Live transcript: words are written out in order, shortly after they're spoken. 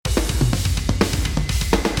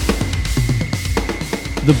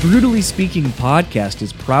The Brutally Speaking podcast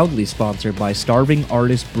is proudly sponsored by Starving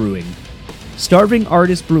Artist Brewing. Starving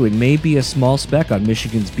Artist Brewing may be a small speck on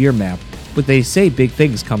Michigan's beer map, but they say big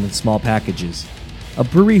things come in small packages. A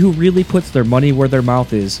brewery who really puts their money where their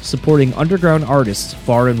mouth is, supporting underground artists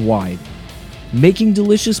far and wide. Making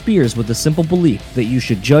delicious beers with the simple belief that you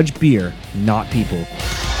should judge beer, not people.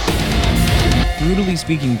 Brutally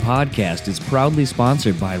Speaking podcast is proudly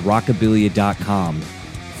sponsored by Rockabilia.com.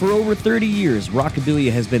 For over 30 years,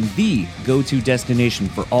 Rockabilia has been the go-to destination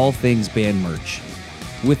for all things band merch.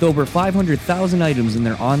 With over 500,000 items in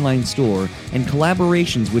their online store and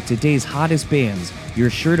collaborations with today's hottest bands, you're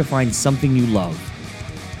sure to find something you love.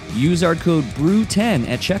 Use our code BREW10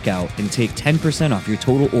 at checkout and take 10% off your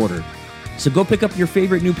total order. So go pick up your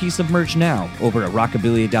favorite new piece of merch now over at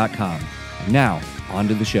Rockabilia.com. And now, on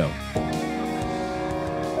to the show.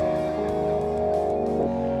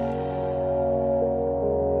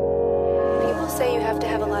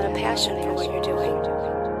 For what you're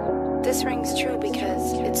doing. This rings true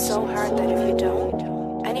because it's so hard that if you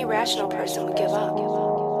don't, any rational person would give up.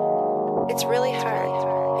 It's really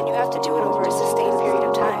hard, and you have to do it over a sustained period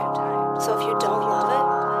of time. So if you don't love it,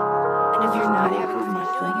 and if you're not having fun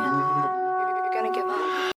doing it, you're gonna give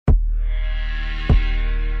up.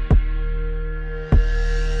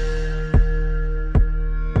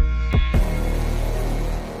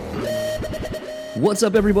 What's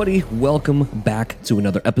up, everybody? Welcome back to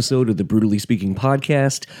another episode of the Brutally Speaking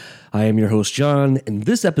podcast. I am your host, John, and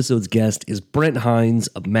this episode's guest is Brent Hinds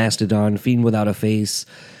of Mastodon, Fiend without a face,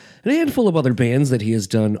 and a handful of other bands that he has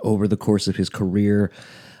done over the course of his career.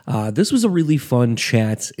 This was a really fun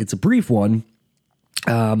chat. It's a brief one,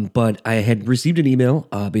 but I had received an email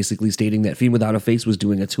basically stating that Fiend without a face was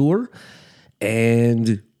doing a tour,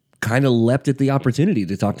 and kind of leapt at the opportunity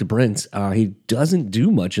to talk to Brent. He doesn't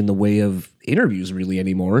do much in the way of interviews really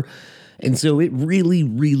anymore. And so it really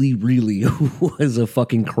was a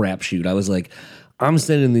fucking crapshoot. I was like, I'm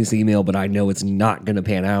sending this email, but I know it's not going to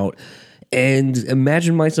pan out. And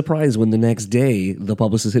imagine my surprise when the next day the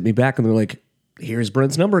publicist hit me back and they're like, here's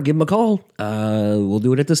Brent's number, give him a call. We'll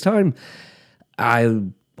do it at this time. I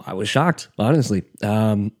was shocked, honestly.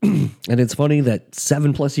 And it's funny that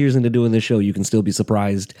 7+ years into doing this show, you can still be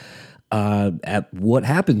surprised at what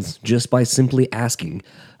happens just by simply asking.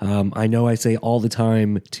 I know I say all the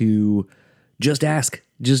time to just ask,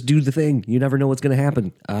 just do the thing. You never know what's going to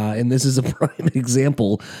happen. And this is a prime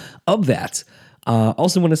example of that.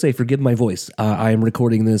 Also want to say, forgive my voice. I am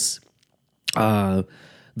recording this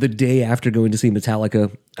the day after going to see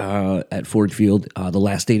Metallica at Ford Field, the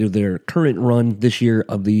last date of their current run this year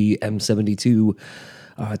of the M72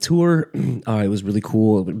 tour. It was really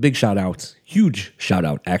cool. Big shout out, huge shout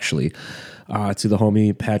out actually, to the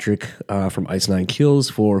homie Patrick from Ice Nine Kills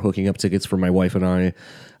for hooking up tickets for my wife and I.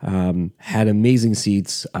 Had amazing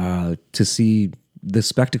seats to see the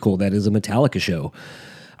spectacle that is a Metallica show.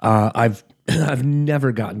 I've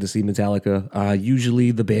never gotten to see Metallica.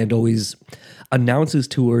 Usually the band always announces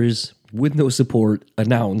tours with no support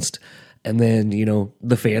announced, and then, you know,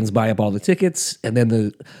 the fans buy up all the tickets, and then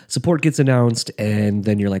the support gets announced, and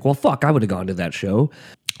then you're like, well, fuck, I would have gone to that show.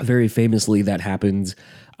 Very famously, that happened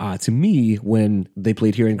to me when they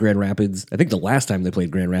played here in Grand Rapids. I think the last time they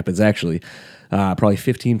played Grand Rapids, actually, probably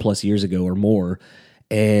 15+ years ago or more,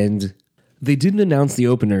 and they didn't announce the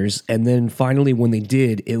openers, and then finally when they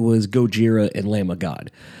did, it was Gojira and Lamb of God.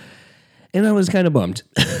 And I was kind of bummed.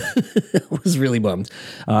 I was really bummed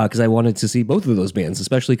because I wanted to see both of those bands,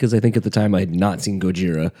 especially because I think at the time I had not seen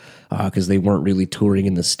Gojira because they weren't really touring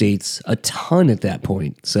in the States a ton at that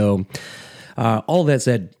point. So all that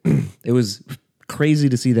said, it was crazy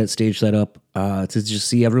to see that stage set up, to just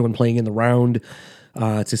see everyone playing in the round,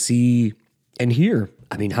 to see and hear.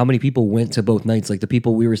 I mean, how many people went to both nights? Like the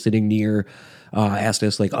people we were sitting near asked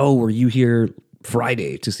us like, oh, were you here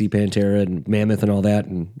Friday to see Pantera and Mammoth and all that?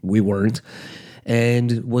 And we weren't.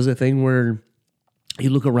 And it was a thing where you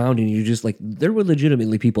look around and you just like, there were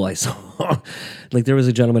legitimately people I saw. Like there was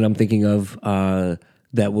a gentleman I'm thinking of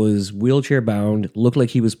that was wheelchair bound, looked like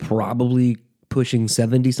he was probably pushing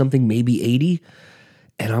 70 something, maybe 80.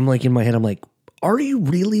 And I'm like, in my head, I'm like, are you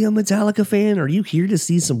really a Metallica fan? Are you here to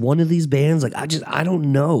see one of these bands? Like, I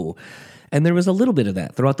don't know. And there was a little bit of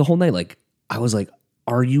that throughout the whole night. Like, I was like,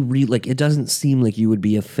 are you really, like, it doesn't seem like you would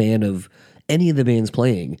be a fan of any of the bands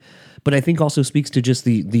playing. But I think also speaks to just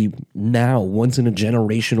the now, once in a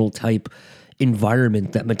generational type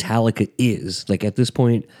environment that Metallica is. Like, at this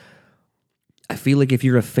point, I feel like if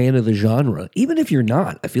you're a fan of the genre, even if you're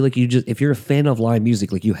not, I feel like if you're a fan of live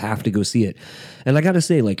music, like, you have to go see it. And I got to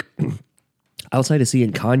say, like, outside of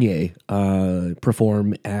seeing Kanye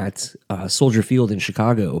perform at Soldier Field in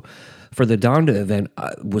Chicago for the Donda event,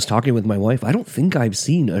 I was talking with my wife. I don't think I've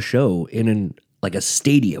seen a show in like a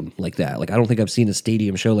stadium like that. Like, I don't think I've seen a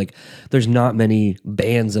stadium show. Like, there's not many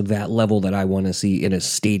bands of that level that I want to see in a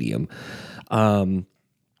stadium. And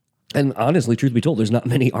honestly, truth be told, there's not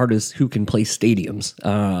many artists who can play stadiums.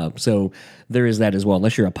 So there is that as well,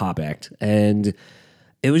 unless you're a pop act. And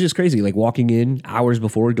it was just crazy, like walking in hours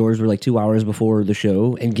before, doors were like 2 hours before the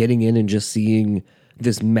show, and getting in and just seeing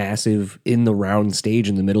this massive in the round stage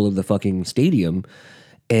in the middle of the fucking stadium.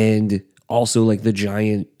 And also like the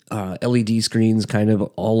giant LED screens kind of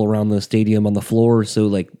all around the stadium on the floor. So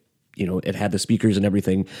like, you know, it had the speakers and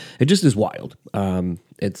everything. It just is wild.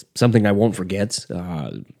 It's something I won't forget.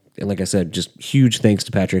 And like I said, just huge thanks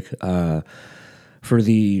to Patrick for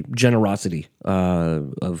the generosity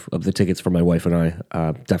of the tickets for my wife and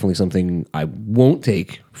I. Definitely something I won't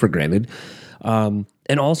take for granted. And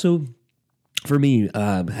also for me,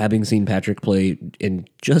 having seen Patrick play in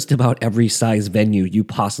just about every size venue you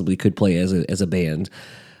possibly could play as a band,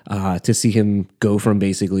 to see him go from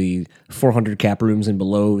basically 400 cap rooms and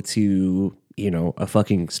below to, you know, a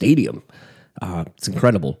fucking stadium. It's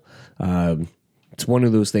incredible. It's one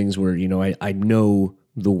of those things where, you know, I know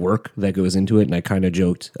the work that goes into it, and I kind of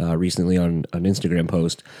joked recently on an Instagram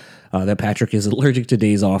post that Patrick is allergic to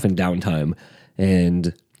days off and downtime.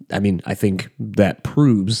 And I mean, I think that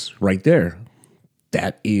proves right there.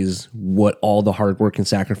 That is what all the hard work and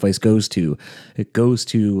sacrifice goes to. It goes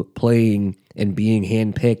to playing and being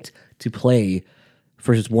handpicked to play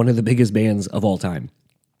for just one of the biggest bands of all time.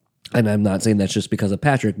 And I'm not saying that's just because of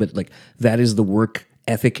Patrick, but like that is the work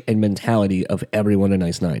ethic and mentality of everyone in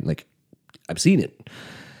Ice Nine. Like, I've seen it.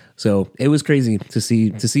 So it was crazy to see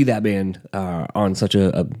that band on such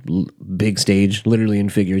a big stage, literally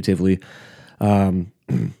and figuratively.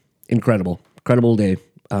 Incredible day.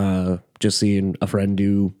 Just seeing a friend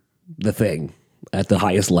do the thing at the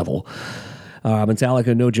highest level.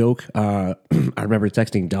 Metallica, no joke. I remember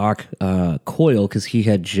texting Doc Coyle because he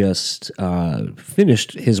had just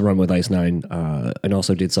finished his run with Ice Nine and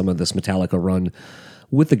also did some of this Metallica run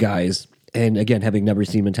with the guys. And again, having never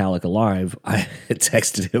seen Metallica live, I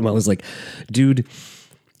texted him. I was like, dude,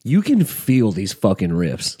 you can feel these fucking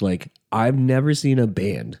riffs. Like, I've never seen a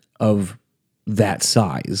band of that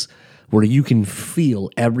size where you can feel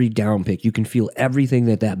every down pick. You can feel everything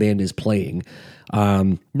that band is playing.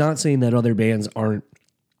 Not saying that other bands aren't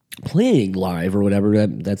playing live or whatever.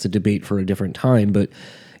 That's a debate for a different time. But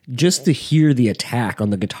just to hear the attack on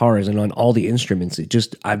the guitars and on all the instruments,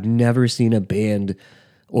 I've never seen a band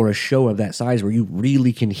or a show of that size where you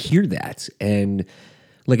really can hear that. And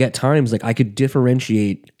like at times, like I could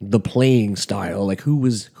differentiate the playing style, like who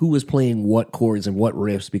was playing what chords and what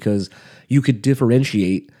riffs, because you could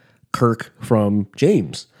differentiate Kirk from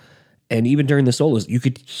James. And even during the solos, you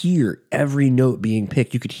could hear every note being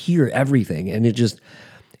picked. You could hear everything. And it just,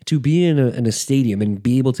 to be in a stadium and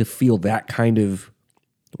be able to feel that kind of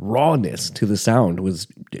rawness to the sound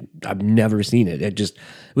I've never seen it. It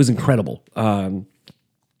was incredible.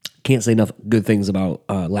 Can't say enough good things about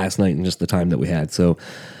last night and just the time that we had. So,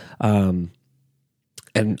 and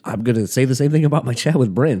I'm going to say the same thing about my chat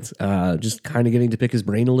with Brent, just kind of getting to pick his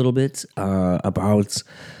brain a little bit about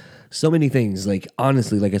so many things. Like,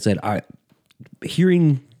 honestly, like I said,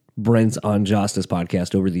 hearing Brent on Josta's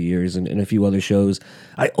podcast over the years and a few other shows,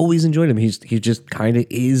 I always enjoyed him. He just kind of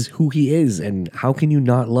is who he is. And how can you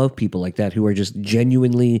not love people like that who are just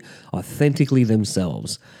genuinely, authentically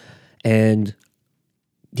themselves? And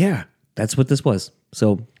yeah, that's what this was.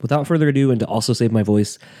 So without further ado, and to also save my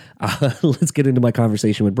voice, let's get into my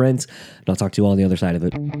conversation with Brent, and I'll talk to you all on the other side of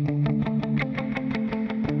it.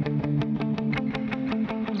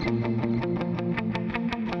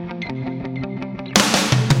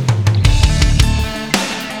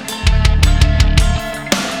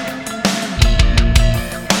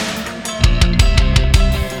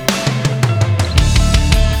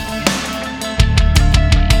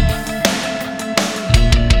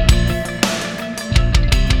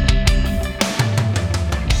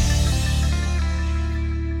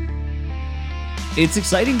 It's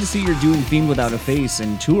exciting to see you're doing Fiend Without a Face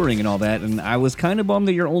and touring and all that, and I was kind of bummed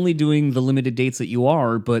that you're only doing the limited dates that you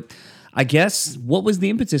are, but I guess what was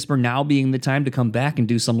the impetus for now being the time to come back and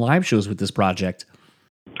do some live shows with this project?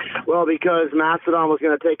 Well, because Mastodon was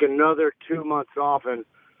going to take another 2 months off, and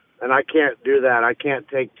I can't do that. I can't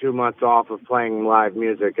take 2 months off of playing live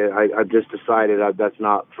music. I just decided that's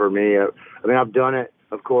not for me. I mean, I've done it,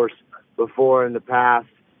 of course, before in the past,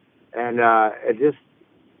 and I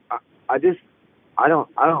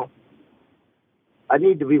I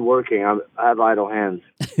need to be working. I have idle hands.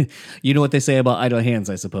 You know what they say about idle hands,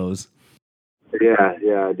 I suppose. Yeah,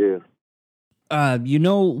 I do.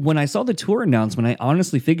 When I saw the tour announcement, I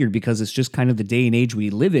honestly figured, because it's just kind of the day and age we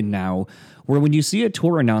live in now, where when you see a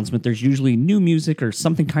tour announcement, there's usually new music or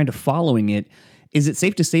something kind of following it. Is it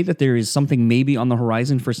safe to say that there is something maybe on the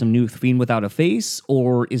horizon for some new Fiend Without a Face,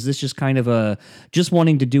 or is this just kind of just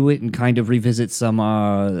wanting to do it and kind of revisit some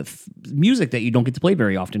music that you don't get to play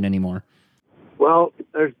very often anymore? Well,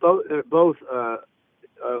 there's both. I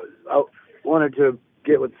wanted to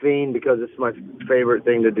get with Fiend because it's my favorite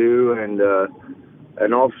thing to do,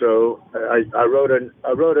 and also I wrote an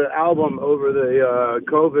album over the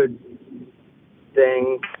COVID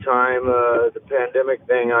time, the pandemic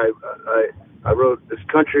thing. I wrote this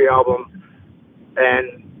country album,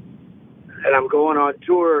 and I'm going on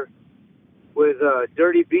tour with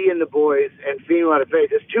Dirty B and the Boys and Fiend Without a Face.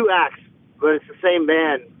 It's 2 acts, but it's the same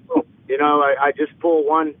band. You know, I just pull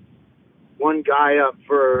one guy up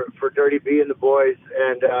for Dirty B and the Boys,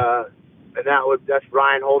 and that's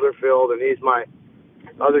Ryan Holderfield, and he's my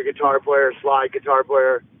other guitar player, slide guitar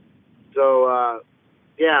player. So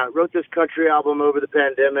wrote this country album over the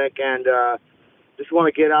pandemic, and just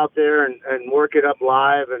want to get out there and work it up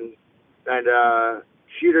live, and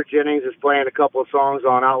Shooter Jennings is playing a couple of songs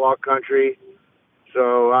on Outlaw Country,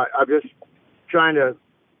 so I'm just trying to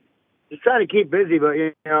keep busy, but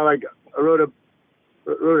like I wrote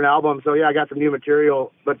an album, so I got some new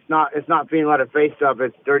material, but it's not Fiend Without a Face stuff.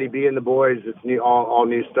 It's Dirty B and the Boys. It's new, all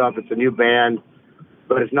new stuff. It's a new band,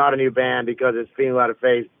 but it's not a new band because it's Fiend Without a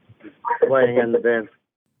Face playing in the band.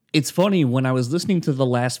 It's funny, when I was listening to the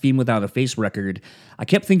last Fiend Without a Face record, I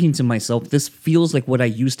kept thinking to myself, this feels like what I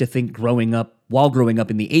used to think growing up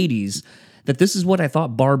in the 80s, that this is what I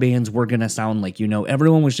thought bar bands were going to sound like.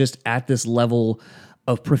 Everyone was just at this level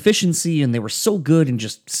of proficiency, and they were so good and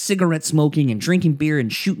just cigarette smoking and drinking beer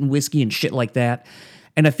and shooting whiskey and shit like that.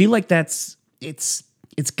 And I feel like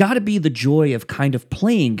it's got to be the joy of kind of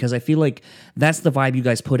playing, because I feel like that's the vibe you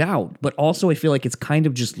guys put out. But also I feel like it's kind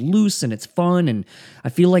of just loose and it's fun, and I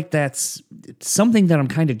feel like that's something that I'm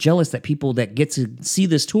kind of jealous that people that get to see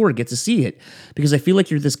this tour get to see it, because I feel like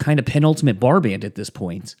you're this kind of penultimate bar band at this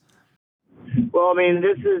point. Well, I mean,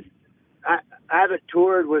 I haven't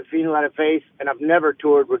toured with Fiend Without a Face, and I've never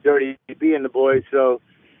toured with Dirty B and the Boys, so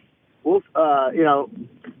we'll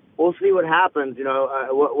see what happens.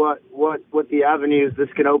 What the avenues this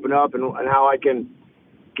can open up, and how I can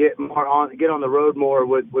get on the road more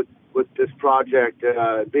with this project.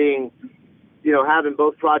 Having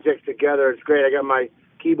both projects together, it's great. I got my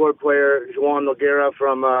keyboard player Juan Noguera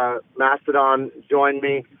from Mastodon joined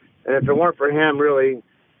me, and if it weren't for him, really,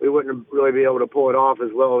 we wouldn't really be able to pull it off as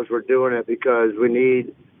well as we're doing it, because we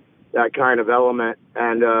need that kind of element.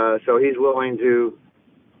 And so he's willing to,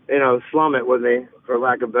 slum it with me, for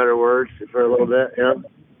lack of better words, for a little bit.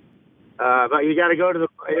 But you got to go to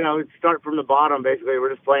start from the bottom. Basically, we're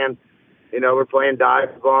just playing. We're playing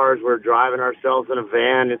dive bars. We're driving ourselves in a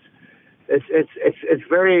van. It's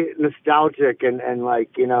very nostalgic, and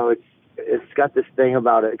it's got this thing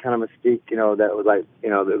about it, kind of mystique, that would that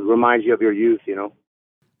reminds you of your youth.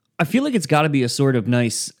 I feel like it's got to be a sort of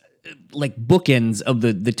nice, like, bookends of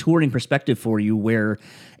the touring perspective for you, where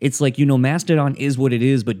it's like, Mastodon is what it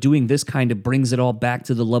is, but doing this kind of brings it all back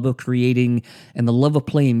to the love of creating and the love of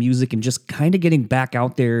playing music, and just kind of getting back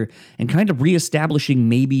out there and kind of reestablishing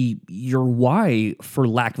maybe your why, for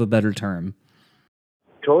lack of a better term.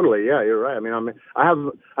 Totally, yeah, you're right. I mean, I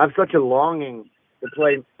have such a longing to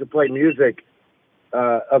play music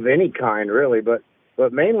of any kind, really, but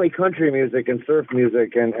mainly country music and surf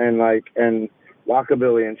music and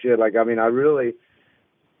rockabilly and shit.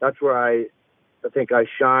 That's where I think I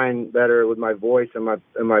shine better with my voice, and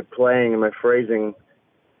my playing and my phrasing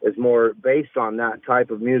is more based on that type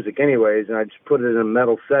of music anyways. And I just put it in a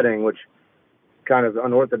metal setting, which kind of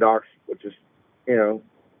unorthodox, which is, so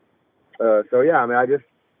yeah, I mean,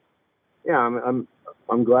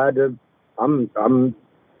 I'm glad I'm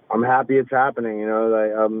happy it's happening.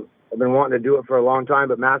 I've been wanting to do it for a long time,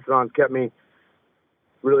 but Mastodon's kept me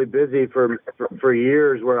really busy for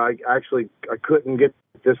years, where I couldn't get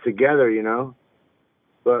this together,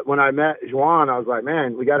 But when I met Juan, I was like,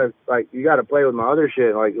 man, you got to play with my other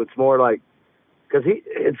shit. Like, it's more like, because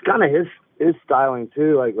it's kind of his styling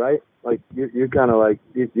too, like, right? Like, you're kind of like,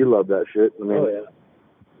 you love that shit. I mean, oh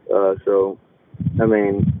yeah. So, I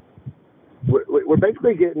mean, we're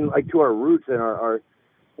basically getting like to our roots and our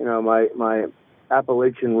my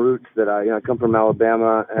Appalachian roots, that I come from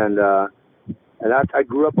Alabama, and I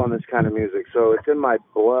grew up on this kind of music, so it's in my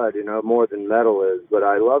blood, more than metal is. But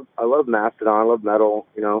I love Mastodon, I love metal,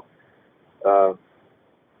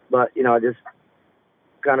 but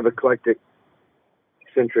kind of eclectic,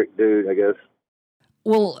 centric dude, I guess.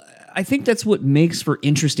 Well, I think that's what makes for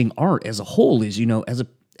interesting art as a whole is,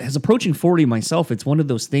 as approaching 40 myself, it's one of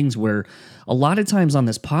those things where a lot of times on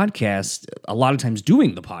this podcast, a lot of times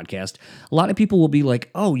doing the podcast, a lot of people will be like,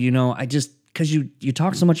 oh, I just, because you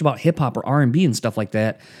talk so much about hip hop or R&B and stuff like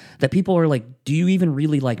that people are like, do you even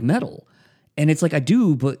really like metal? And it's like, I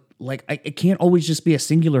do, but like, it can't always just be a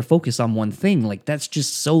singular focus on one thing. Like, that's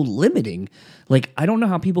just so limiting. Like, I don't know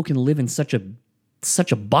how people can live in such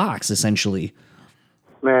a box, essentially.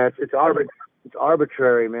 Man, it's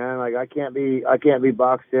arbitrary, man. Like, I can't be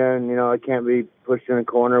boxed in. I can't be pushed in a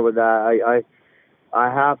corner with that. I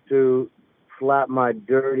have to flap my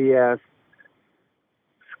dirty ass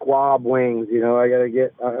squab wings. I gotta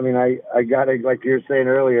get. I gotta, like you were saying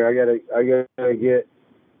earlier. I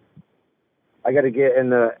gotta get in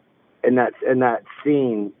that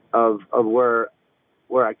scene of where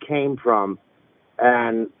I came from,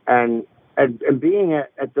 and being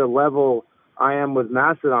at the level I am with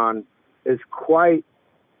Mastodon is quite.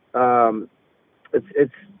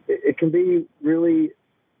 It can be really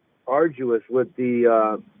arduous with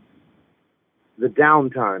the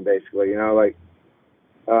downtime, basically.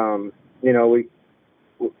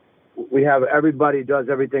 We have everybody does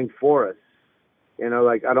everything for us. I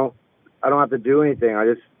don't have to do anything. I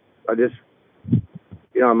just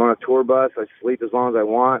I'm on a tour bus. I sleep as long as I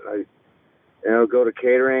want. I go to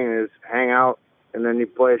catering and just hang out, and then you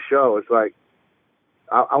play a show. It's like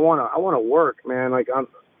I want to work, man. Like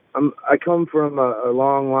I come from a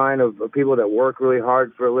long line of people that work really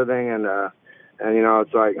hard for a living, and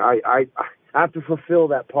it's like I have to fulfill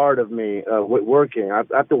that part of me with working. I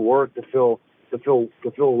have to work to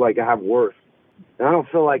feel like I have worth. And I don't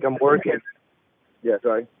feel like I'm working. Yeah,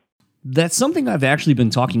 sorry. That's something I've actually been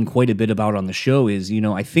talking quite a bit about on the show is,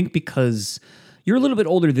 I think because you're a little bit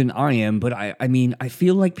older than I am, but I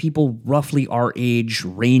feel like people roughly our age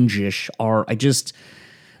range-ish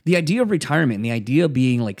the idea of retirement and the idea of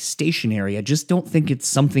being like stationary, I just don't think it's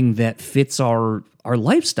something that fits our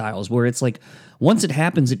lifestyles, where it's like once it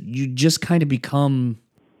happens, you just kind of become...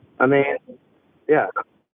 yeah.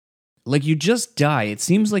 Like you just die. It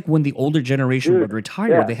seems like when the older generation would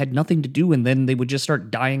retire, they had nothing to do, and then they would just start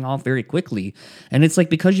dying off very quickly. And it's like,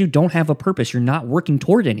 because you don't have a purpose, you're not working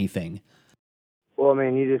toward anything. Well, I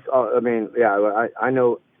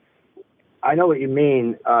know what you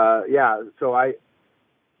mean. So I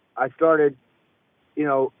started,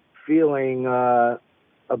 feeling a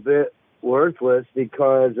bit worthless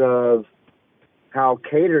because of how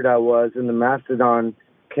catered I was in the Mastodon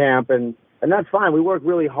camp, and that's fine. We work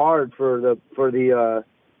really hard for the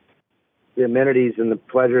amenities and the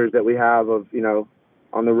pleasures that we have of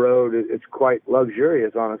on the road. It's quite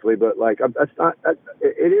luxurious, honestly. But like, that's not.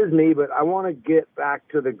 It is me, but I want to get back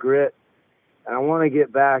to the grit, and I want to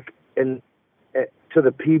get back to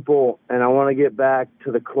the people, and I want to get back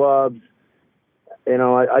to the clubs.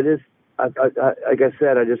 I just, like I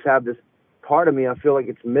said, I just have this part of me. I feel like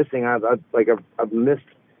it's missing. I've missed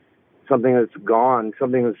something that's gone.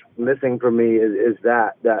 Something that's missing for me is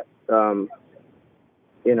that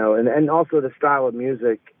and also the style of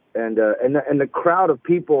music and the crowd of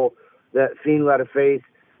people that Fiend Without a Face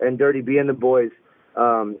and Dirty B and the Boys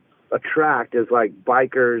attract is like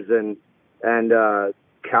bikers and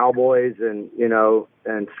cowboys and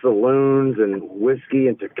saloons and whiskey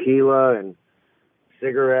and tequila and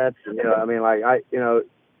cigarettes and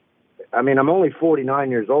I'm only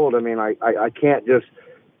 49 years old. I can't just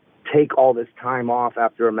take all this time off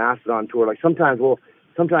after a Mastodon tour. Like sometimes we'll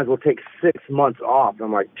take 6 months off.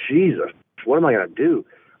 I'm like, Jesus, what am I gonna do?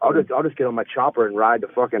 I'll just get on my chopper and ride to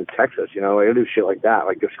fucking Texas. I do shit like that.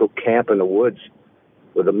 Like just go camp in the woods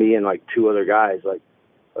with me and like two other guys. Like,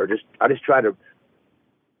 I just try to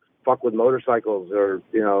fuck with motorcycles or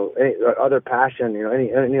any other passion.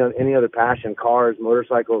 Any other passion, cars,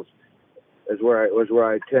 motorcycles is where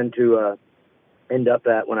I tend to end up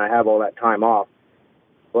at when I have all that time off.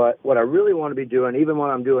 But what I really want to be doing, even when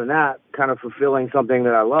I'm doing that, kind of fulfilling something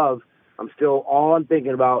that I love, all I'm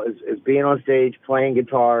thinking about is being on stage, playing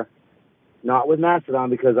guitar, not with Mastodon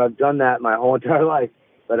because I've done that my whole entire life,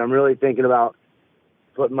 but I'm really thinking about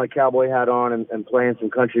putting my cowboy hat on and playing some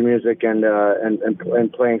country music and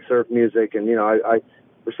playing surf music. And, I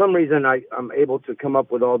for some reason, I'm able to come up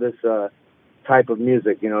with all this type of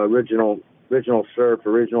music, original surf,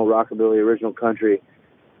 original rockabilly, original country,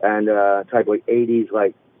 and type like 80s,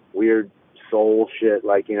 like weird soul shit,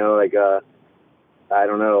 I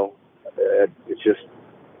don't know. It's just,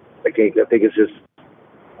 I think it's just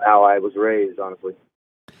how I was raised, honestly.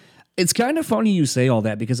 It's kind of funny you say all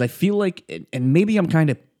that because I feel like, and maybe I'm kind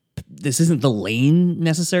of, this isn't the lane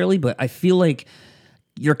necessarily, but I feel like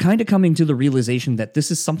you're kind of coming to the realization that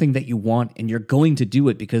this is something that you want and you're going to do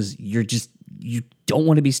it because you don't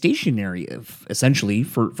want to be stationary essentially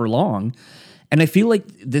for long. And I feel like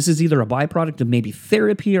this is either a byproduct of maybe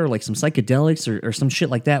therapy or like some psychedelics or some shit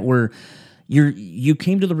like that, where you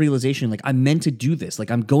came to the realization, like, I'm meant to do this.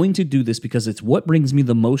 Like, I'm going to do this because it's what brings me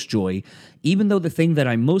the most joy, even though the thing that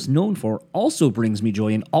I'm most known for also brings me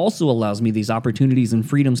joy and also allows me these opportunities and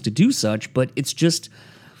freedoms to do such. But it's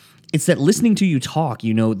that listening to you talk,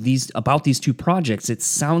 about these two projects, it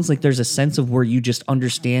sounds like there's a sense of where you just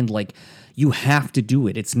understand, like, you have to do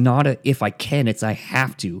it. It's not a if I can, it's I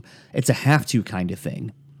have to. It's a have to kind of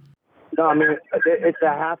thing. No, I mean, it's a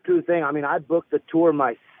have-to thing. I mean, I booked the tour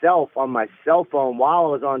myself on my cell phone while I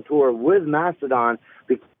was on tour with Mastodon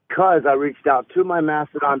because I reached out to my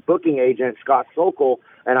Mastodon booking agent, Scott Sokol,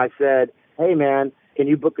 and I said, hey, man, can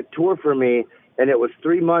you book a tour for me? And it was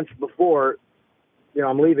 3 months before,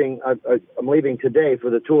 I'm leaving today for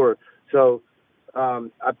the tour. So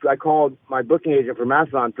I called my booking agent for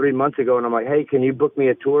Mastodon 3 months ago, and I'm like, hey, can you book me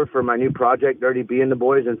a tour for my new project, Dirty B and the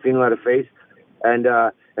Boys and Fiend Without a Face?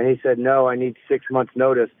 And he said, no, I need 6 months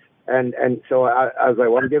notice. And so I was like,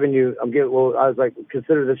 well, I was like,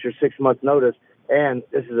 consider this your 6 month notice. And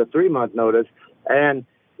this is a 3 month notice. And,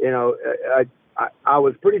 I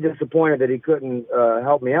was pretty disappointed that he couldn't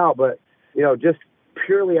help me out, but, just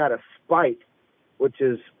purely out of spite, which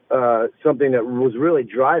is something that was really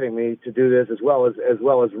driving me to do this as well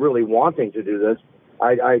as really wanting to do this.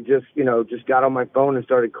 I just got on my phone and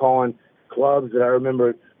started calling clubs that I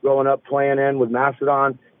remember growing up playing in with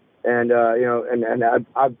Mastodon, and I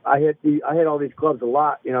hit all these clubs a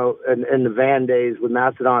lot, in the van days with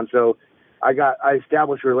Mastodon. So I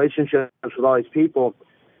established relationships with all these people,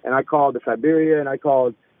 and I called the Siberia, and I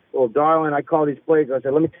called Old Darling, I called these places. I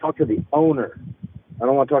said, let me talk to the owner. I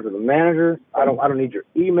don't want to talk to the manager. I don't need your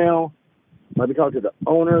email. Let me talk to the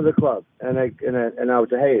owner of the club. And I would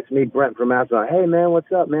say, hey, it's me, Brent from Mastodon. Hey, man,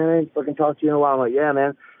 what's up, man? I ain't fucking talked to you in a while. I'm like, yeah,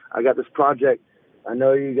 man, I got this project. I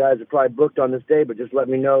know you guys are probably booked on this day, but just let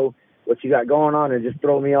me know what you got going on and just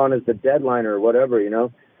throw me on as the deadliner or whatever,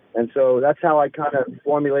 And so that's how I kind of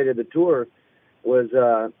formulated the tour, was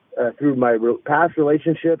through my past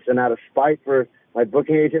relationships and out of spite for my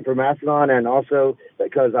booking agent for Mastodon, and also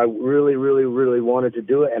because I really, really, really wanted to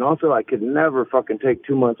do it. And also I could never fucking take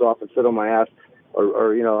 2 months off and sit on my ass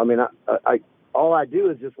or I all I do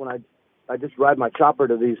is just when I just ride my chopper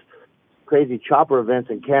to these crazy chopper events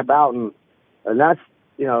and camp out, and that's,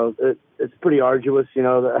 it's pretty arduous,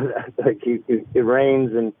 like it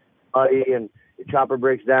rains and muddy and your chopper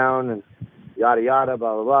breaks down and yada yada,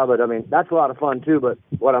 blah blah blah. But I mean, that's a lot of fun too. But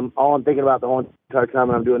all I'm thinking about the whole entire time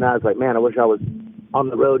when I'm doing that is like, man, I wish I was on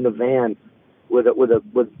the road in a van with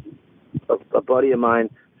a buddy of mine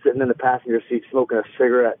sitting in the passenger seat smoking a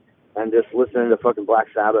cigarette and just listening to fucking Black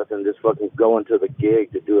Sabbath and just fucking going to the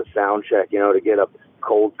gig to do a sound check, to get a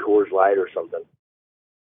cold Coors Light or something.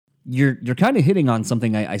 You're kind of hitting on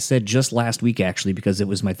something I said just last week, actually, because it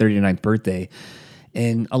was my 39th birthday.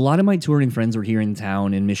 And a lot of my touring friends were here in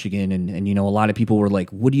town in Michigan. And a lot of people were like,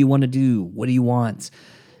 what do you want to do? What do you want?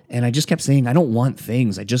 And I just kept saying, I don't want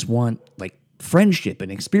things. I just want like friendship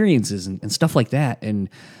and experiences and stuff like that. And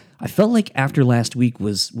I felt like after last week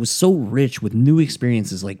was so rich with new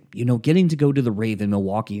experiences, like, getting to go to the rave in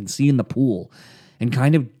Milwaukee and seeing the pool and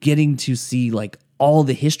kind of getting to see like all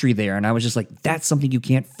the history there. And I was just like, that's something you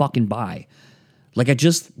can't fucking buy. Like, I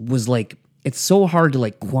just was like, it's so hard to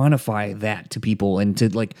like quantify that to people and to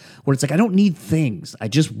like, where it's like, I don't need things. I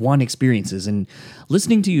just want experiences. And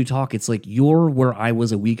listening to you talk, it's like, you're where I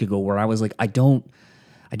was a week ago, where I was like, I don't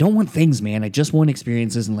want things, man. I just want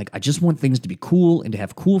experiences. And like, I just want things to be cool and to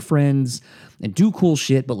have cool friends and do cool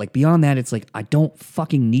shit. But like beyond that, it's like, I don't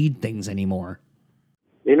fucking need things anymore.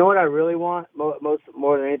 You know what I really want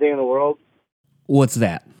more than anything in the world? What's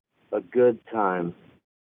that? A good time.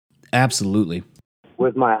 Absolutely.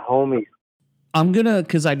 With my homies. I'm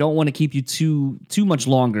because I don't want to keep you too much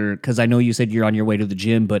longer, because I know you said you're on your way to the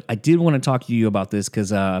gym, but I did want to talk to you about this because,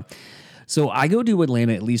 so I go to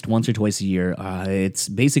Atlanta at least once or twice a year. It's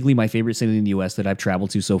basically my favorite city in the U.S. that I've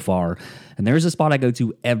traveled to so far. And there's a spot I go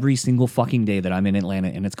to every single fucking day that I'm in Atlanta,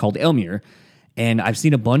 and it's called Elmere. And I've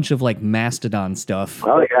seen a bunch of like Mastodon stuff.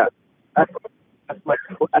 Oh yeah,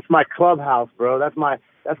 that's my clubhouse, bro. That's my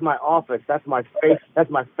office. That's my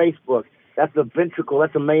Facebook. That's the ventricle.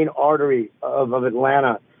 That's the main artery of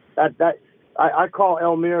Atlanta. I call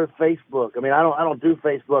Elmere Facebook. I mean, I don't do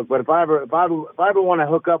Facebook, but if I ever want to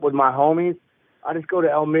hook up with my homies, I just go to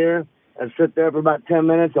Elmere and sit there for about 10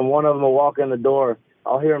 minutes, and one of them will walk in the door.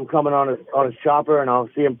 I'll hear him coming on his chopper, and I'll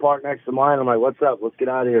see him parked next to mine. I'm like, "What's up? Let's get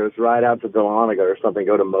out of here. Let's ride out to Dahlonega or something.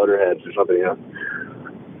 Go to Motorheads or something."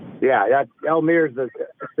 Yeah, that Elmire's the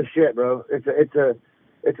shit, bro. It's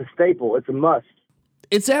a staple. It's a must.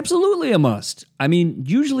 It's absolutely a must. I mean,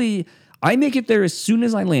 usually I make it there as soon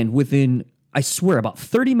as I land. Within, I swear, about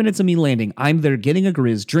 30 minutes of me landing, I'm there getting a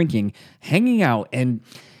grizz, drinking, hanging out. And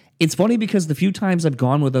it's funny because the few times I've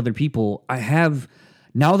gone with other people,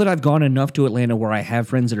 now that I've gone enough to Atlanta where I have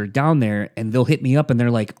friends that are down there and they'll hit me up and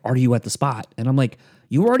they're like, are you at the spot? And I'm like,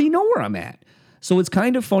 you already know where I'm at. So it's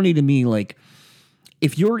kind of funny to me, like,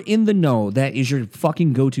 if you're in the know, that is your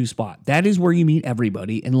fucking go-to spot. That is where you meet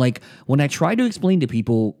everybody. And like when I try to explain to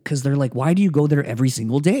people, because they're like, why do you go there every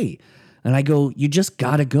single day? And I go, you just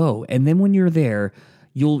gotta go. And then when you're there,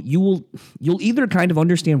 you'll either kind of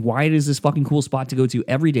understand why it is this fucking cool spot to go to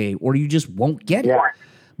every day, or you just won't get it.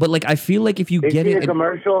 But like I feel like if you get it,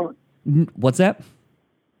 commercial. What's that?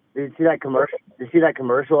 Did you see that commercial? Did you see that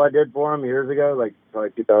commercial I did for him years ago, like probably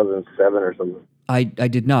 2007 or something? I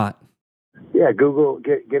did not. Yeah, Google,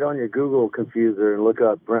 get on your Google confuser and look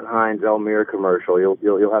up Brent Hinds Elmire commercial.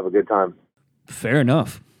 You'll have a good time. Fair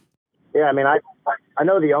enough. Yeah, I mean, I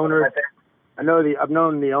know the owners. I've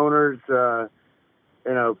known the owners.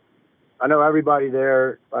 You know, I know everybody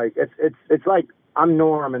there. Like it's like I'm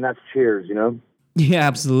Norm and that's Cheers. You know. Yeah,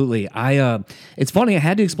 absolutely. It's funny. I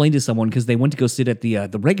had to explain to someone because they went to go sit at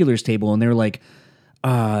the regulars table and they were like,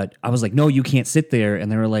 I was like, no, you can't sit there.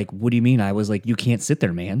 And they were like, what do you mean? I was like, you can't sit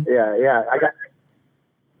there, man. Yeah.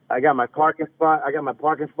 I got my parking spot. I got my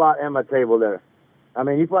parking spot and my table there. I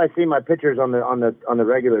mean, you probably see my pictures on the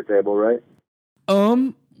regular table, right?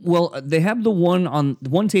 Well, they have the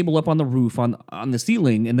one table up on the roof on the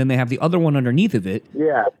ceiling, and then they have the other one underneath of it.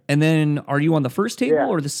 Yeah. And then, are you on the first table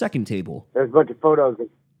or the second table? There's a bunch of photos of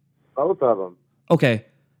both of them.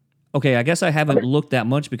 Okay, I guess I haven't looked that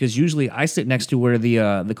much because usually I sit next to where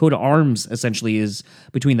the coat of arms essentially is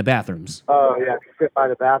between the bathrooms. Oh yeah, sit by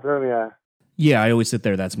the bathroom. Yeah. Yeah, I always sit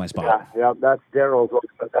there. That's my spot. Yeah. That's Daryl's.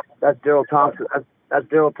 That's Daryl Thompson. That's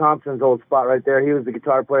Daryl Thompson's old spot right there. He was the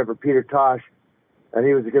guitar player for Peter Tosh, and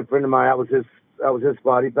he was a good friend of mine. That was his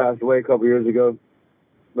spot. He passed away a couple years ago.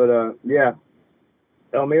 But yeah,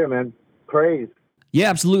 Elmire, man, praise. Yeah,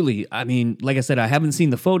 absolutely. I mean, like I said, I haven't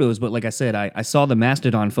seen the photos, but like I said, I saw the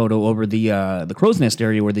Mastodon photo over the crow's nest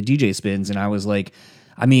area where the DJ spins, and I was like,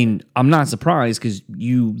 I mean, I'm not surprised because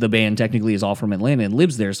the band technically is all from Atlanta and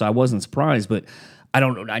lives there, so I wasn't surprised, but I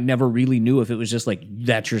don't know. I never really knew if it was just like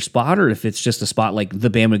that's your spot or if it's just a spot like the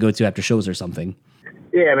band would go to after shows or something.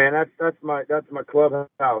 Yeah, man, that's my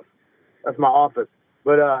clubhouse. That's my office.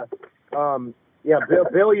 But yeah,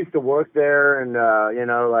 Bill used to work there, and you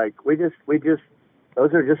know, like we just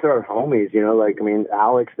those are just our homies, you know. Like I mean,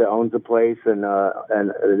 Alex that owns the place, and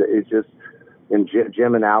it's just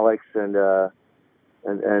Jim and Alex, and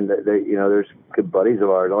they, you know, there's good buddies of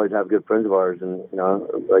ours. Always have good friends of ours, and you know,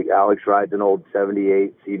 like Alex rides an old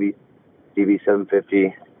 '78 CB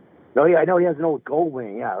 750. No, yeah, I know he has an old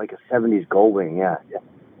Goldwing. Yeah, like a '70s Goldwing. Yeah.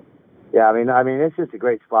 I mean, it's just a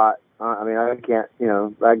great spot. I mean, I can't, you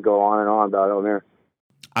know, I can go on and on about Elmire.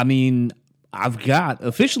 I mean, I've got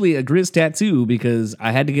officially a Grizz tattoo because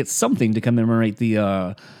I had to get something to commemorate the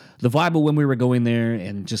vibe of when we were going there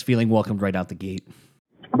and just feeling welcomed right out the gate.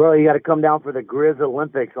 Bro, you got to come down for the Grizz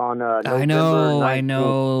Olympics on November 19th. I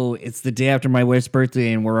know. It's the day after my wife's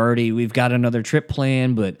birthday, and we've got another trip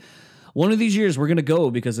planned, but one of these years we're going to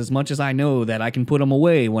go because as much as I know that I can put them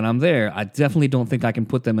away when I'm there, I definitely don't think I can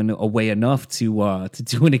put them away enough to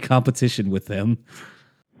do any competition with them.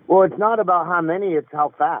 Well, it's not about how many, it's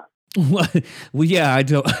how fast. Well, yeah, I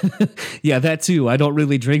don't. Yeah, that too. I don't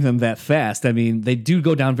really drink them that fast. I mean, they do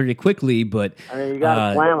go down very quickly, but I mean, you got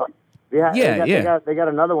to slam them. Yeah. They got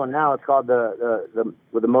another one now. It's called the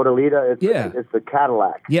with the Modalita. It's the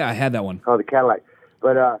Cadillac. Yeah, I had that one. It's called the Cadillac.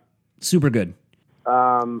 But super good.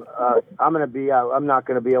 I'm not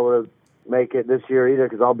gonna be able to make it this year either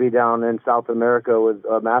because I'll be down in South America with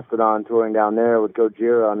Mastodon touring down there with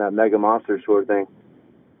Gojira on that Mega Monsters tour thing,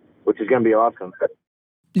 which is gonna be awesome.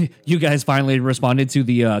 You guys finally responded to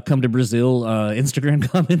the come to Brazil Instagram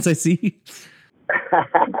comments I see.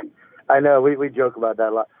 I know we joke about that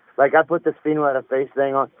a lot. Like I put this Fiend Without a Face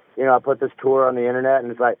thing on, you know, I put this tour on the internet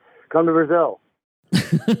and it's like, come to Brazil.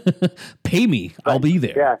 Pay me, I'll be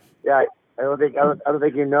there. Yeah. I don't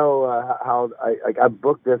think you know how I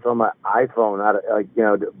booked this on my iPhone,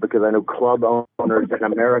 because I know club owners in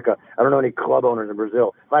America. I don't know any club owners in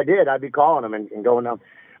Brazil. If I did, I'd be calling them and going down.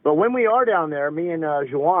 But when we are down there, me and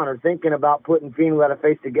Juan are thinking about putting Fiend Without a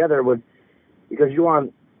Face together because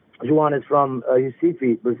Juan is from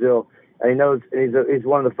Recife, Brazil, and he knows he's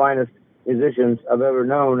one of the finest musicians I've ever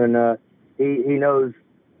known, and he knows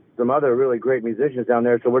some other really great musicians down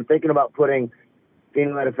there. So we're thinking about putting Fiend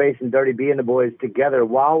Without a Face and Dirty B and the Boys together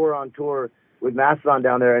while we're on tour with Mastodon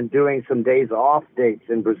down there and doing some days off dates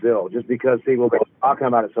in Brazil, just because people have been talking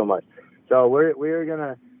about it so much. So we're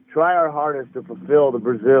gonna try our hardest to fulfill the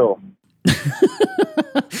Brazil.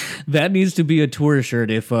 That needs to be a tour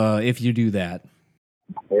shirt if you do that.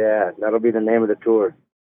 Yeah, that'll be the name of the tour.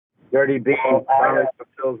 Dirty B finally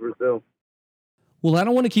fulfills Brazil. Well, I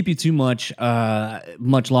don't want to keep you too much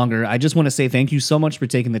longer. I just want to say thank you so much for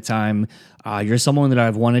taking the time. You're someone that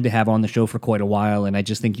I've wanted to have on the show for quite a while, and I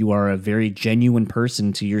just think you are a very genuine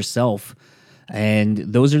person to yourself. And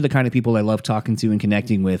those are the kind of people I love talking to and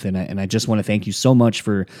connecting with. And I just want to thank you so much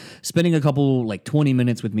for spending a couple, 20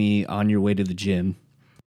 minutes with me on your way to the gym.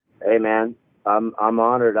 Hey, man, I'm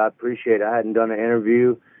honored. I appreciate it. I hadn't done an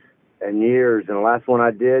interview in years, and the last one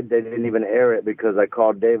I did, they didn't even air it because I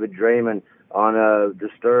called David Draymond on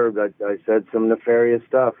Disturbed. I said some nefarious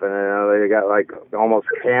stuff, and they got almost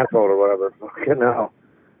canceled or whatever. Fucking hell.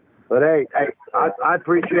 But hey, I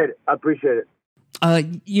appreciate it. I appreciate it.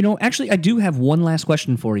 Actually, I do have one last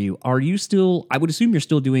question for you. Are you still? I would assume you're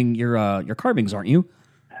still doing your carvings, aren't you?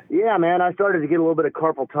 Yeah, man. I started to get a little bit of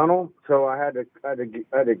carpal tunnel, so I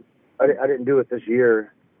didn't do it this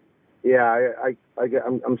year. Yeah,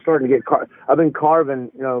 I'm starting to get. I've been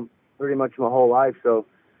carving, pretty much my whole life. So,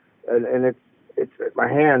 and it's my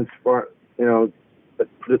hands for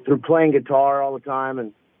through playing guitar all the time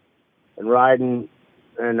and riding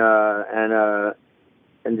and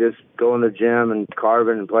just going to the gym and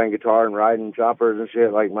carving and playing guitar and riding choppers and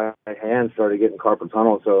shit. Like my hands started getting carpal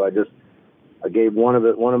tunnel, so I gave one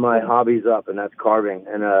of my hobbies up, and that's carving.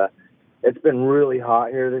 And it's been really hot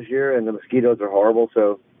here this year, and the mosquitoes are horrible.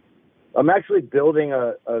 So I'm actually building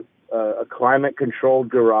a climate controlled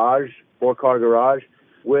garage, 4-car garage,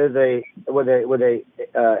 with an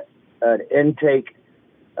intake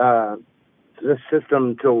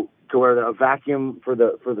system to where a vacuum for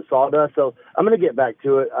the sawdust. So I'm going to get back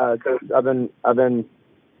to it because I've been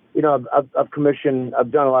I've commissioned,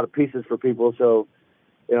 I've done a lot of pieces for people, so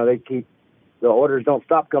they keep, the orders don't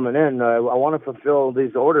stop coming in. I want to fulfill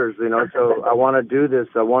these orders, so I want to do this.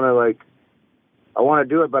 I want to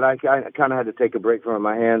do it, but I kind of had to take a break from it.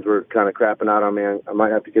 My hands were kind of crapping out on me. I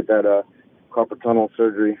might have to get that carpal tunnel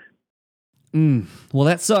surgery. Well,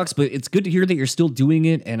 that sucks, but it's good to hear that you're still doing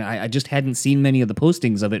it, and I just hadn't seen many of the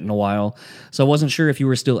postings of it in a while, so I wasn't sure if you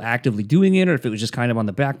were still actively doing it or if it was just kind of on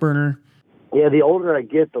the back burner. Yeah, the older I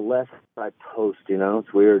get, the less I post,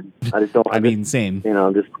 it's weird. I just don't... Same.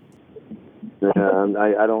 I'm just...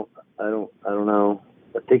 I don't know.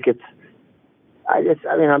 I think it's... I've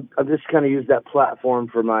just kind of used that platform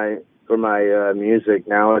for my music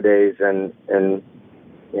nowadays, and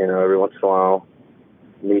every once in a while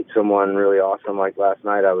meet someone really awesome. Like last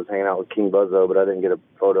night, I was hanging out with King Buzzo, but I didn't get a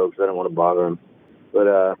photo because I didn't want to bother him.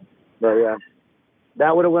 But yeah,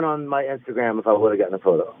 that would have went on my Instagram if I would have gotten a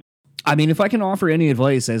photo. If I can offer any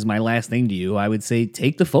advice as my last thing to you, I would say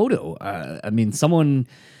take the photo. Someone,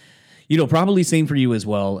 probably same for you as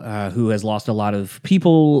well, who has lost a lot of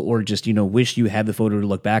people or just, wish you had the photo to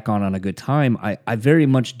look back on a good time. I very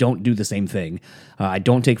much don't do the same thing. I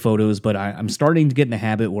don't take photos, but I'm starting to get in the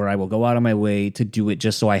habit where I will go out of my way to do it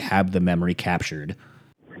just so I have the memory captured.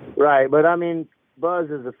 Right, but Buzz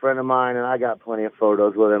is a friend of mine, and I got plenty of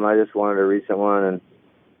photos with him. I just wanted a recent one, and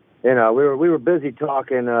we were busy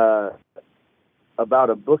talking about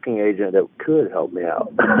a booking agent that could help me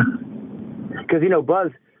out. Because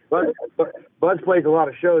Buzz plays a lot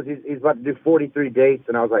of shows. He's about to do 43 dates,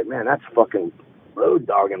 and I was like, man, that's fucking road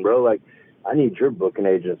dogging, bro. Like, I need your booking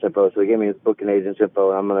agent's info. So he gave me his booking agent's info,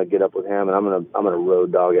 and I'm gonna get up with him, and I'm gonna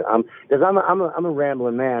road dog it. Because I'm a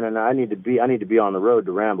rambling man, and I need to be on the road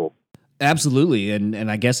to ramble. Absolutely,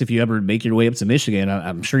 and I guess if you ever make your way up to Michigan,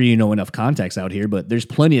 I'm sure you know enough contacts out here, but there's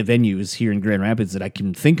plenty of venues here in Grand Rapids that I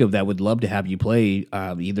can think of that would love to have you play,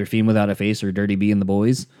 either Fiend Without a Face or Dirty B and the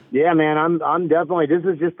Boys. Yeah, man, I'm definitely. This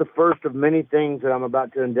is just the first of many things that I'm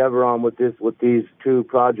about to endeavor on with these two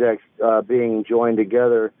projects being joined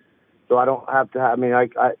together. So I don't have to.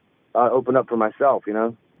 I open up for myself,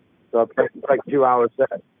 So it's like 2 hours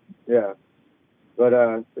set. Yeah, but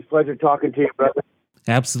it's a pleasure talking to you, brother.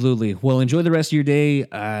 Absolutely. Well, enjoy the rest of your day,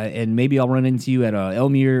 and maybe I'll run into you at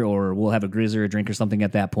Elmere, or we'll have a grizz or a drink or something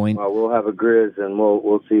at that point. We'll have a grizz, and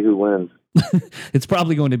we'll see who wins. It's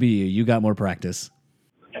probably going to be you. You got more practice.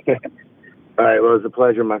 All right. Well, it was a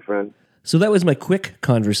pleasure, my friend. So that was my quick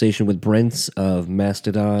conversation with Brent of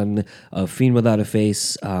Mastodon, of Fiend Without a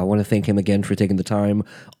Face. I want to thank him again for taking the time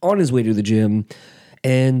on his way to the gym.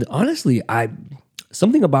 And honestly,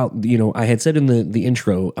 something about, I had said in the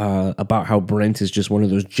intro about how Brent is just one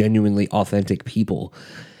of those genuinely authentic people.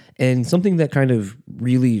 And something that kind of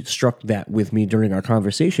really struck that with me during our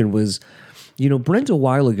conversation was, Brent a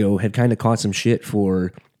while ago had kind of caught some shit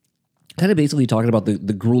for kind of basically talking about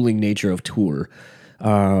the grueling nature of tour.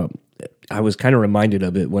 I was kind of reminded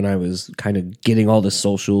of it when I was kind of getting all the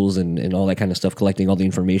socials and all that kind of stuff, collecting all the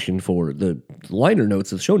information for the liner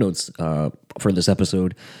notes, the show notes for this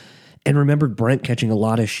episode, and remembered Brent catching a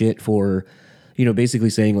lot of shit for, basically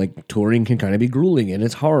saying like touring can kind of be grueling and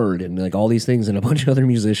it's hard and like all these things. And a bunch of other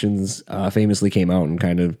musicians famously came out and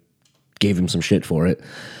kind of gave him some shit for it.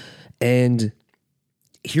 And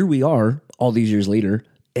here we are all these years later.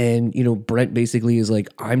 And, Brent basically is like,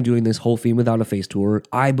 I'm doing this whole Fiend Without a Face tour.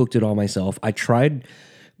 I booked it all myself. I tried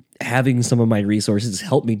having some of my resources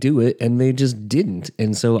help me do it, and they just didn't.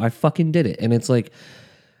 And so I fucking did it. And it's like,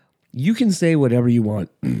 you can say whatever you want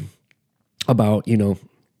about,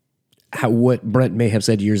 what Brent may have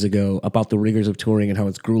said years ago about the rigors of touring and how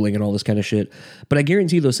it's grueling and all this kind of shit. But I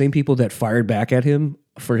guarantee those same people that fired back at him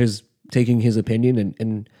for his taking his opinion,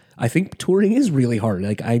 and I think touring is really hard.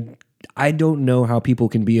 Like, I don't know how people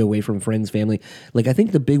can be away from friends, family. Like, I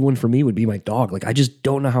think the big one for me would be my dog. Like, I just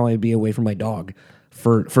don't know how I'd be away from my dog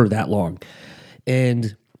for that long.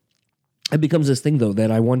 And it becomes this thing, though,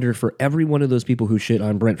 that I wonder for every one of those people who shit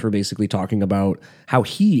on Brent for basically talking about how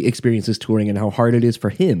he experiences touring and how hard it is for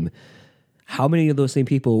him, how many of those same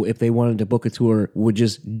people, if they wanted to book a tour, would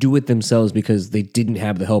just do it themselves because they didn't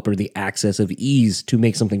have the help or the access of ease to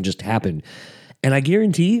make something just happen? And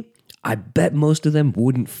I bet most of them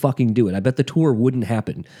wouldn't fucking do it. I bet the tour wouldn't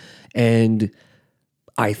happen. And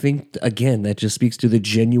I think, again, that just speaks to the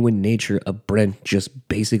genuine nature of Brent just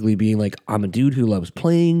basically being like, I'm a dude who loves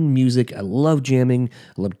playing music. I love jamming.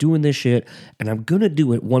 I love doing this shit. And I'm going to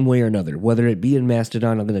do it one way or another. Whether it be in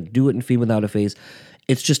Mastodon, I'm going to do it in Fiend Without a Face.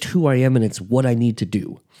 It's just who I am and it's what I need to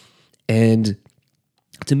do. And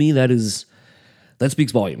to me, that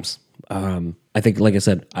speaks volumes. I think, like I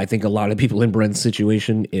said, I think a lot of people in Brent's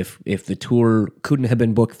situation, if the tour couldn't have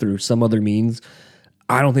been booked through some other means,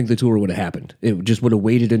 I don't think the tour would have happened. It just would have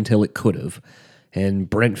waited until it could have. And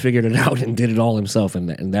Brent figured it out and did it all himself, and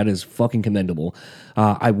that is fucking commendable.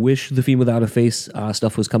 I wish the Fiend Without a Face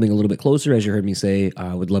stuff was coming a little bit closer, as you heard me say.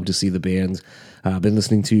 I would love to see the bands. I've been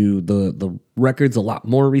listening to the records a lot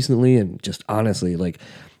more recently, and just honestly, like,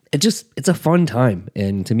 it's a fun time.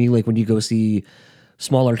 And to me, like, when you go see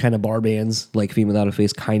smaller kind of bar bands like Fiend Without a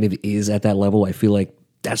Face kind of is at that level, I feel like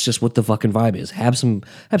that's just what the fucking vibe is. Have some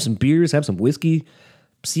beers, have some whiskey,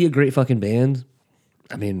 see a great fucking band.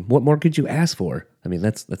 I mean, what more could you ask for? I mean,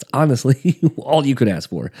 that's honestly all you could ask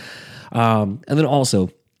for. And then also,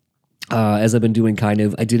 as I've been doing I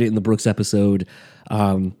did it in the Brooks episode,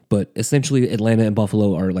 but essentially Atlanta and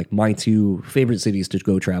Buffalo are like my two favorite cities to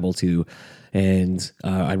go travel to. And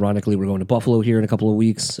ironically, we're going to Buffalo here in a couple of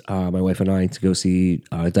weeks, my wife and I, to go see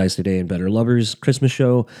Dice Today and Better Lovers Christmas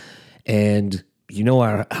show. And you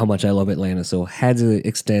know how much I love Atlanta, so had to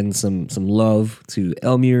extend some love to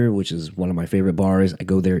Elmire, which is one of my favorite bars. I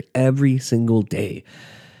go there every single day.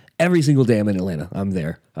 Every single day I'm in Atlanta, I'm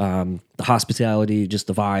there. The hospitality, just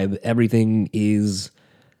the vibe, everything is,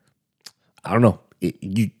 I don't know.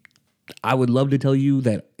 I would love to tell you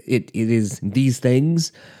that it is these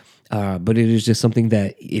things, but it is just something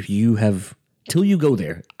that till you go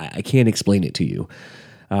there, I can't explain it to you.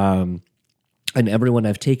 And everyone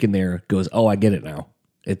I've taken there goes, oh, I get it now.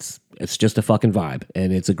 It's just a fucking vibe,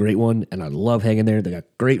 and it's a great one, and I love hanging there. They got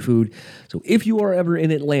great food. So if you are ever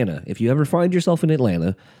in Atlanta, if you ever find yourself in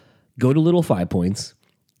Atlanta, go to Little 5 Points,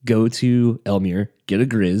 go to Elmire, get a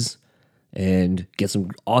Grizz, and get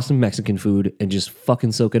some awesome Mexican food, and just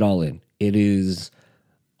fucking soak it all in. It is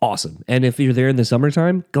awesome. And if you're there in the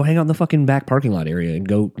summertime, go hang out in the fucking back parking lot area and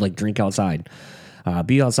go like drink outside.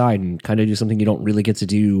 Be outside and kind of do something you don't really get to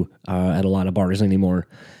do at a lot of bars anymore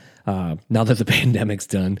now that the pandemic's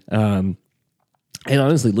done. And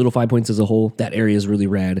honestly, Little 5 Points as a whole, that area is really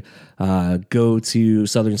rad. Go to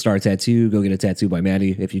Southern Star Tattoo, go get a tattoo by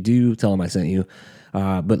Maddie. If you do, tell him I sent you.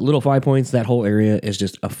 But Little 5 Points, that whole area is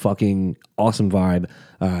just a fucking awesome vibe.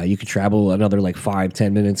 You could travel another like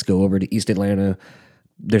 5-10 minutes, go over to East Atlanta.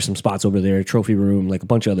 There's some spots over there, Trophy Room, like a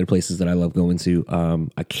bunch of other places that I love going to.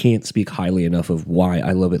 I can't speak highly enough of why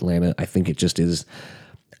I love Atlanta. I think it just is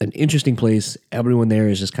an interesting place. Everyone there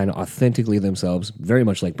is just kind of authentically themselves, very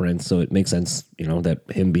much like Brent. So it makes sense, that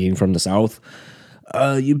him being from the South,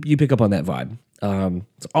 you pick up on that vibe.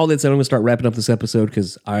 So all that said, I'm going to start wrapping up this episode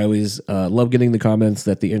because I always love getting the comments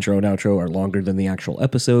that the intro and outro are longer than the actual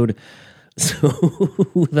episode. So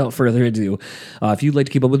without further ado, if you'd like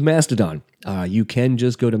to keep up with Mastodon, you can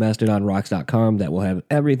just go to mastodonrocks.com. That will have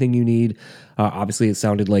everything you need. Obviously, it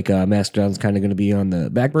sounded like Mastodon's kind of going to be on the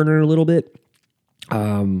back burner a little bit.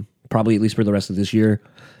 probably at least for the rest of this year.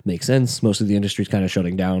 Makes sense. Most of the industry's kind of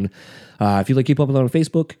shutting down. If you'd like to keep up with it on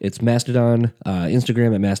Facebook, it's Mastodon,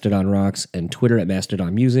 Instagram at Mastodon Rocks, and Twitter at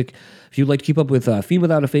Mastodon Music. If you'd like to keep up with Fiend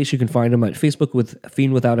Without a Face, you can find him at Facebook with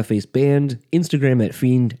Fiend Without a Face Band, Instagram at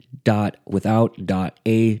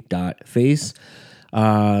fiend.without.a.face.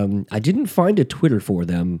 I didn't find a Twitter for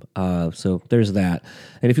them, so there's that.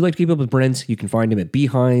 And if you'd like to keep up with Brent, you can find him at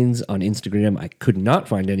Hinds on Instagram. I could not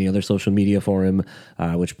find any other social media for him,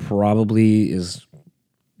 which probably is...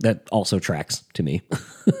 that also tracks to me.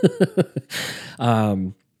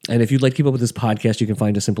 And if you'd like to keep up with this podcast, you can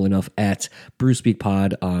find us simple enough at Brew Speak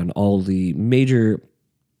Pod on all the major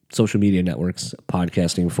social media networks,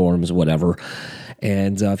 podcasting forums, whatever.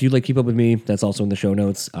 And if you'd like to keep up with me, that's also in the show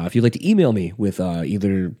notes. If you'd like to email me with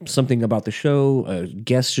either something about the show, a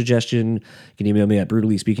guest suggestion, you can email me at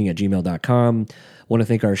brutallyspeaking@gmail.com. Want to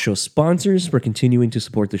thank our show sponsors for continuing to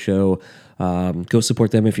support the show. Go support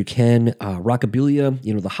them if you can. Rockabilia,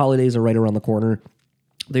 the holidays are right around the corner.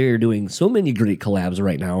 They're doing so many great collabs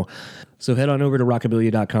right now. So head on over to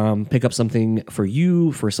rockabilia.com, pick up something for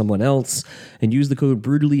you, for someone else, and use the code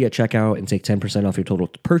BRUTALLY at checkout and take 10% off your total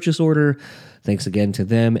purchase order. Thanks again to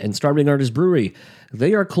them. And Starving Artist Brewery,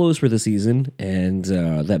 they are closed for the season, and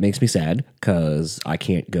that makes me sad because I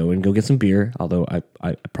can't go get some beer, although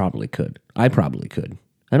I probably could. I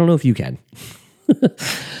don't know if you can.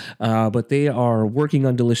 But they are working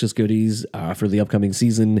on delicious goodies for the upcoming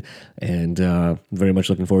season, and very much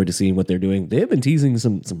looking forward to seeing what they're doing. They have been teasing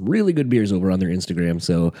some really good beers over on their Instagram,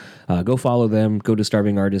 so go follow them. Go to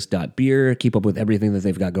starvingartist.beer. Keep up with everything that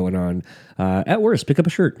they've got going on. At worst, pick up a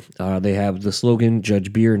shirt. They have the slogan,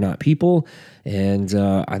 "Judge beer, not people," and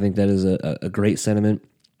I think that is a great sentiment.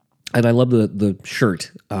 And I love the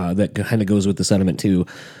shirt that kind of goes with the sentiment, too.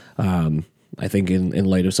 I think in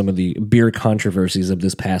light of some of the beer controversies of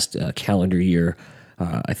this past calendar year,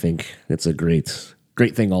 I think it's a great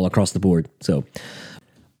thing all across the board. So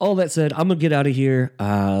all that said, I'm going to get out of here.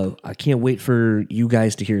 I can't wait for you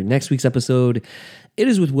guys to hear next week's episode. It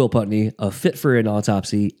is with Will Putney of Fit for an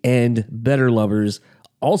Autopsy and Better Lovers.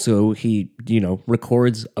 Also, he,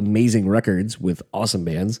 records amazing records with awesome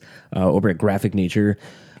bands over at Graphic Nature.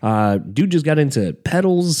 Dude just got into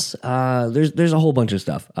pedals. There's a whole bunch of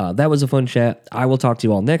stuff. That was a fun chat. I will talk to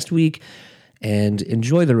you all next week, and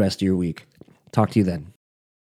enjoy the rest of your week. Talk to you then.